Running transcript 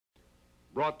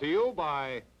Brought to you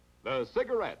by the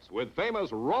cigarettes with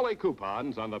famous Raleigh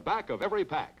coupons on the back of every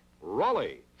pack.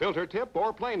 Raleigh, filter tip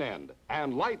or plain end,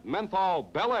 and light menthol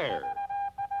Bel Air.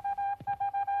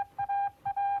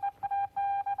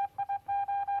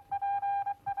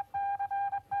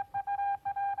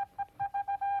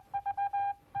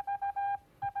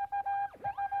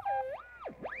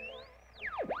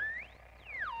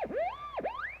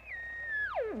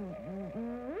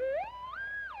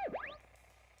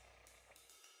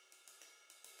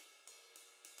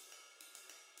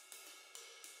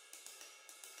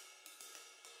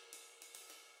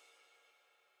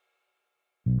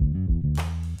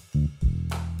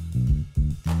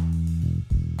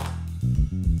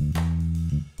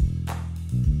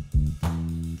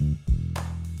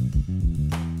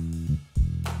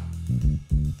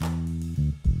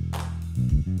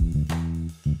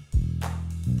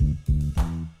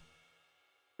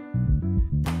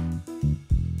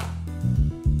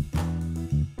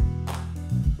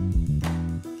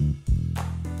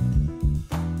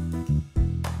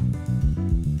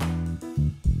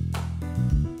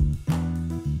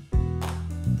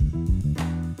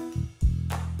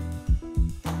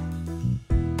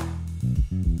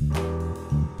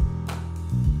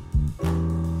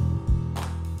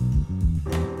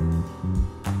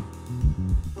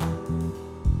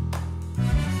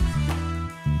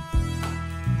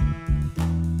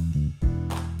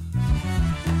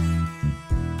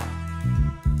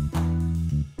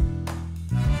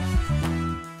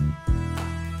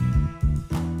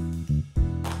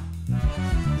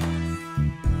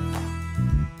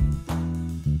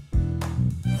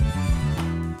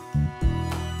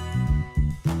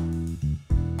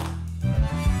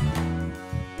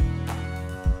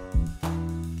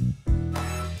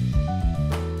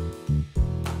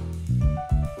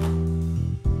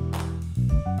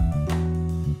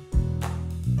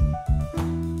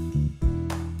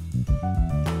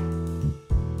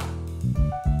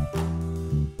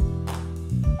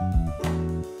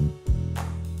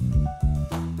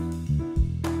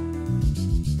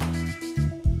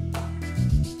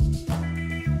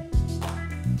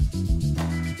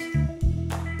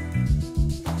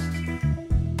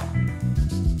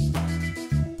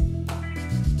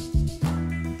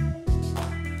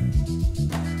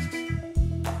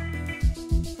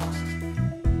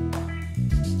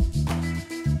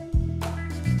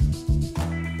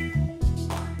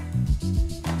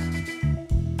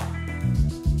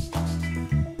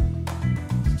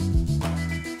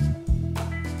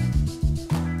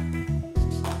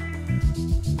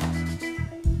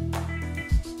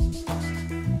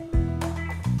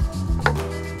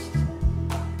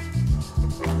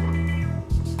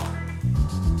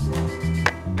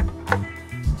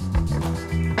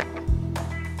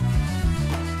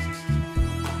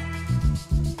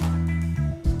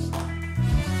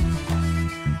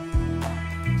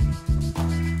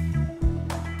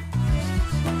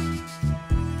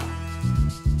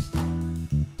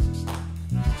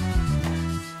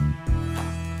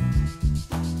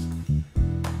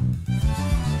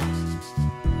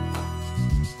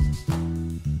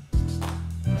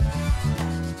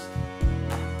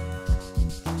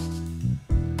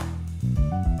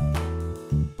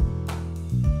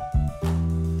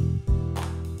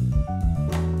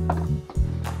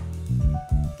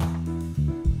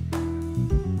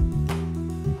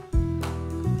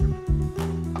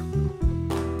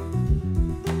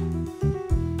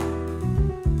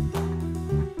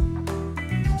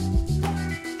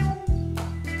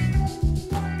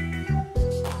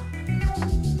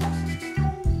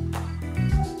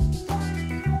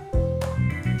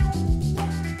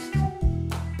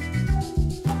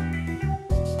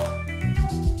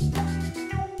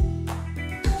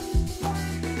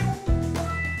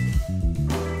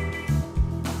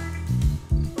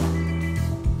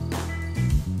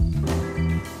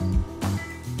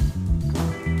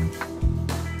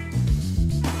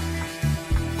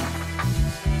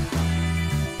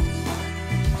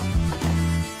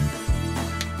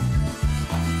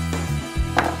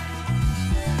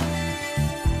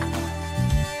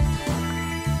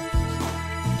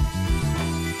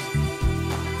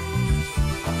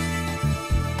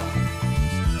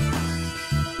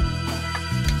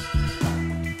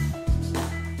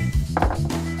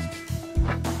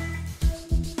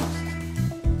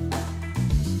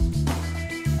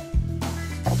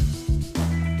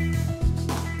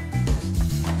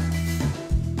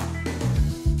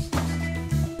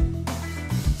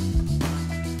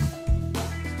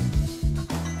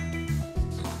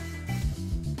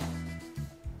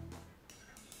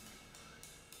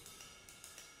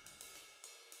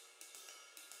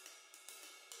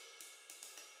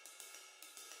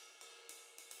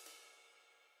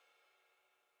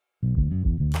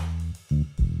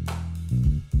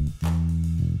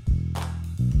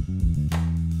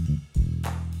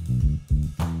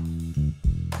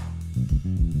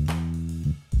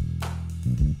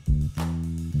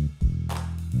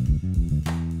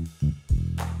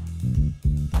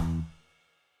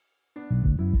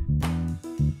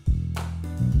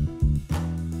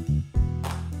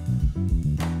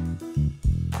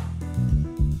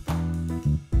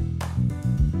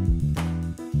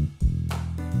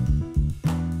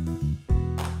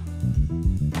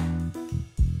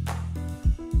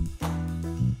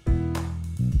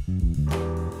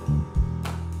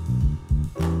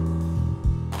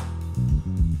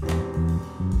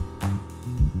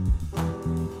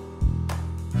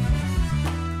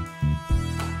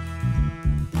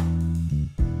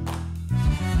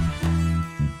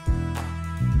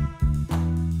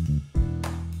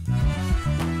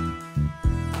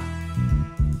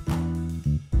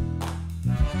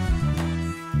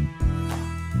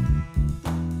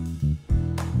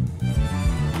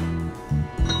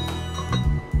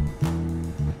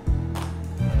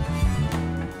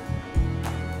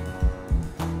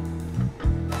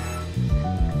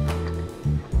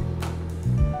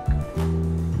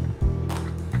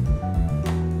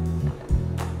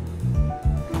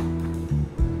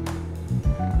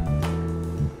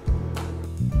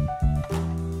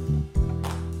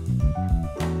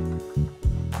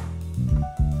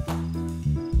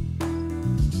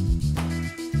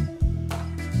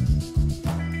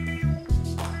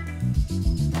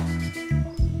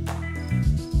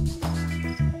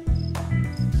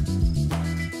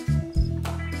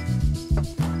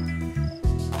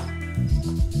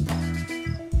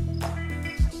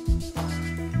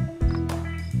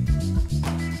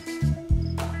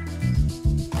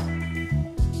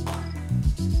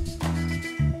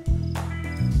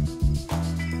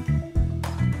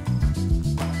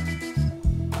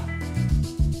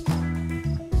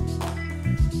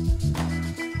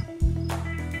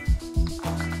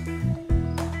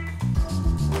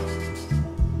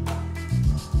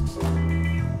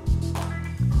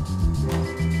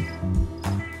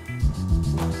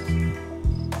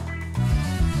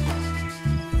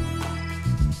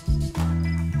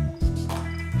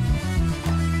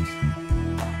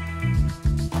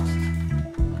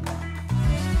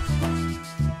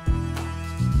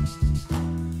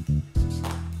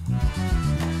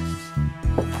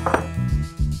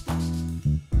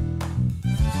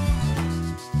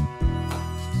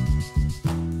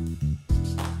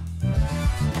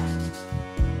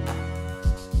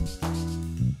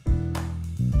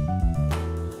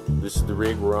 This is the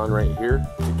rig we're on right here.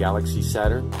 It's a Galaxy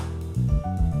Saturn.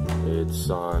 It's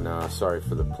on, sorry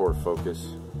for the poor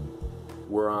focus.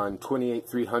 We're on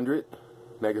 28300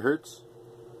 megahertz.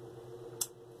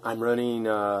 I'm running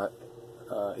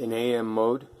in AM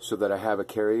mode so that I have a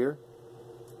carrier,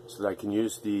 so that I can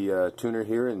use the tuner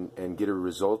here and get a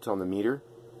result on the meter.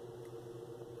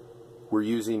 We're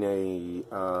using a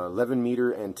 11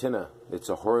 meter antenna. It's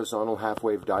a horizontal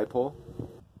half-wave dipole.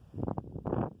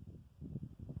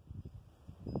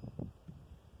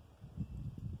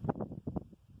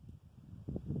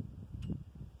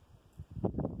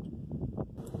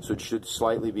 So it should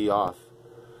slightly be off.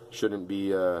 Shouldn't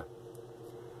be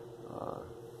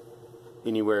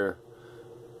anywhere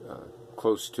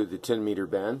close to the 10 meter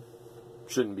band.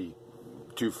 Shouldn't be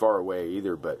too far away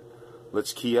either, but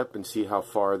let's key up and see how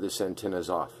far this antenna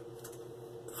is off.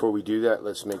 Before we do that,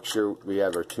 let's make sure we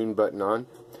have our tune button on.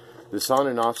 This on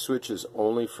and off switch is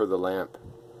only for the lamp.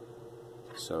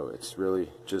 So it's really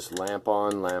just lamp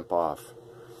on, lamp off.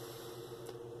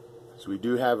 So we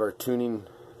do have our tuning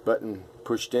button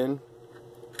pushed in.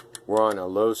 We're on a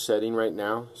low setting right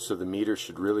now, so the meter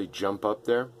should really jump up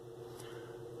there.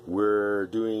 We're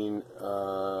doing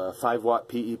 5 watt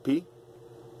PEP.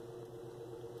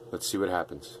 Let's see what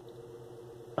happens.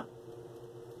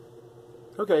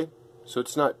 Okay, so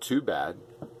it's not too bad.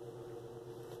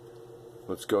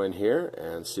 Let's go in here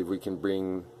and see if we can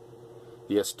bring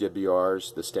the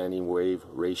SWRs, the standing wave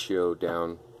ratio,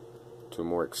 down to a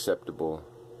more acceptable.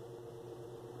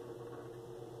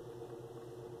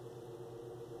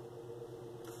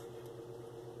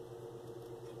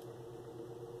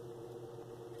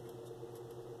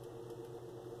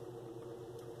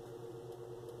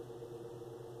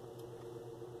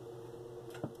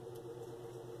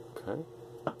 Okay.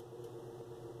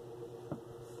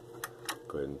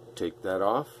 Go ahead and take that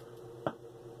off.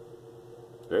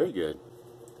 Very good.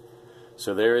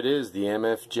 So there it is, the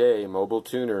MFJ mobile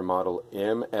tuner model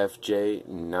MFJ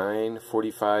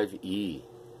 945E.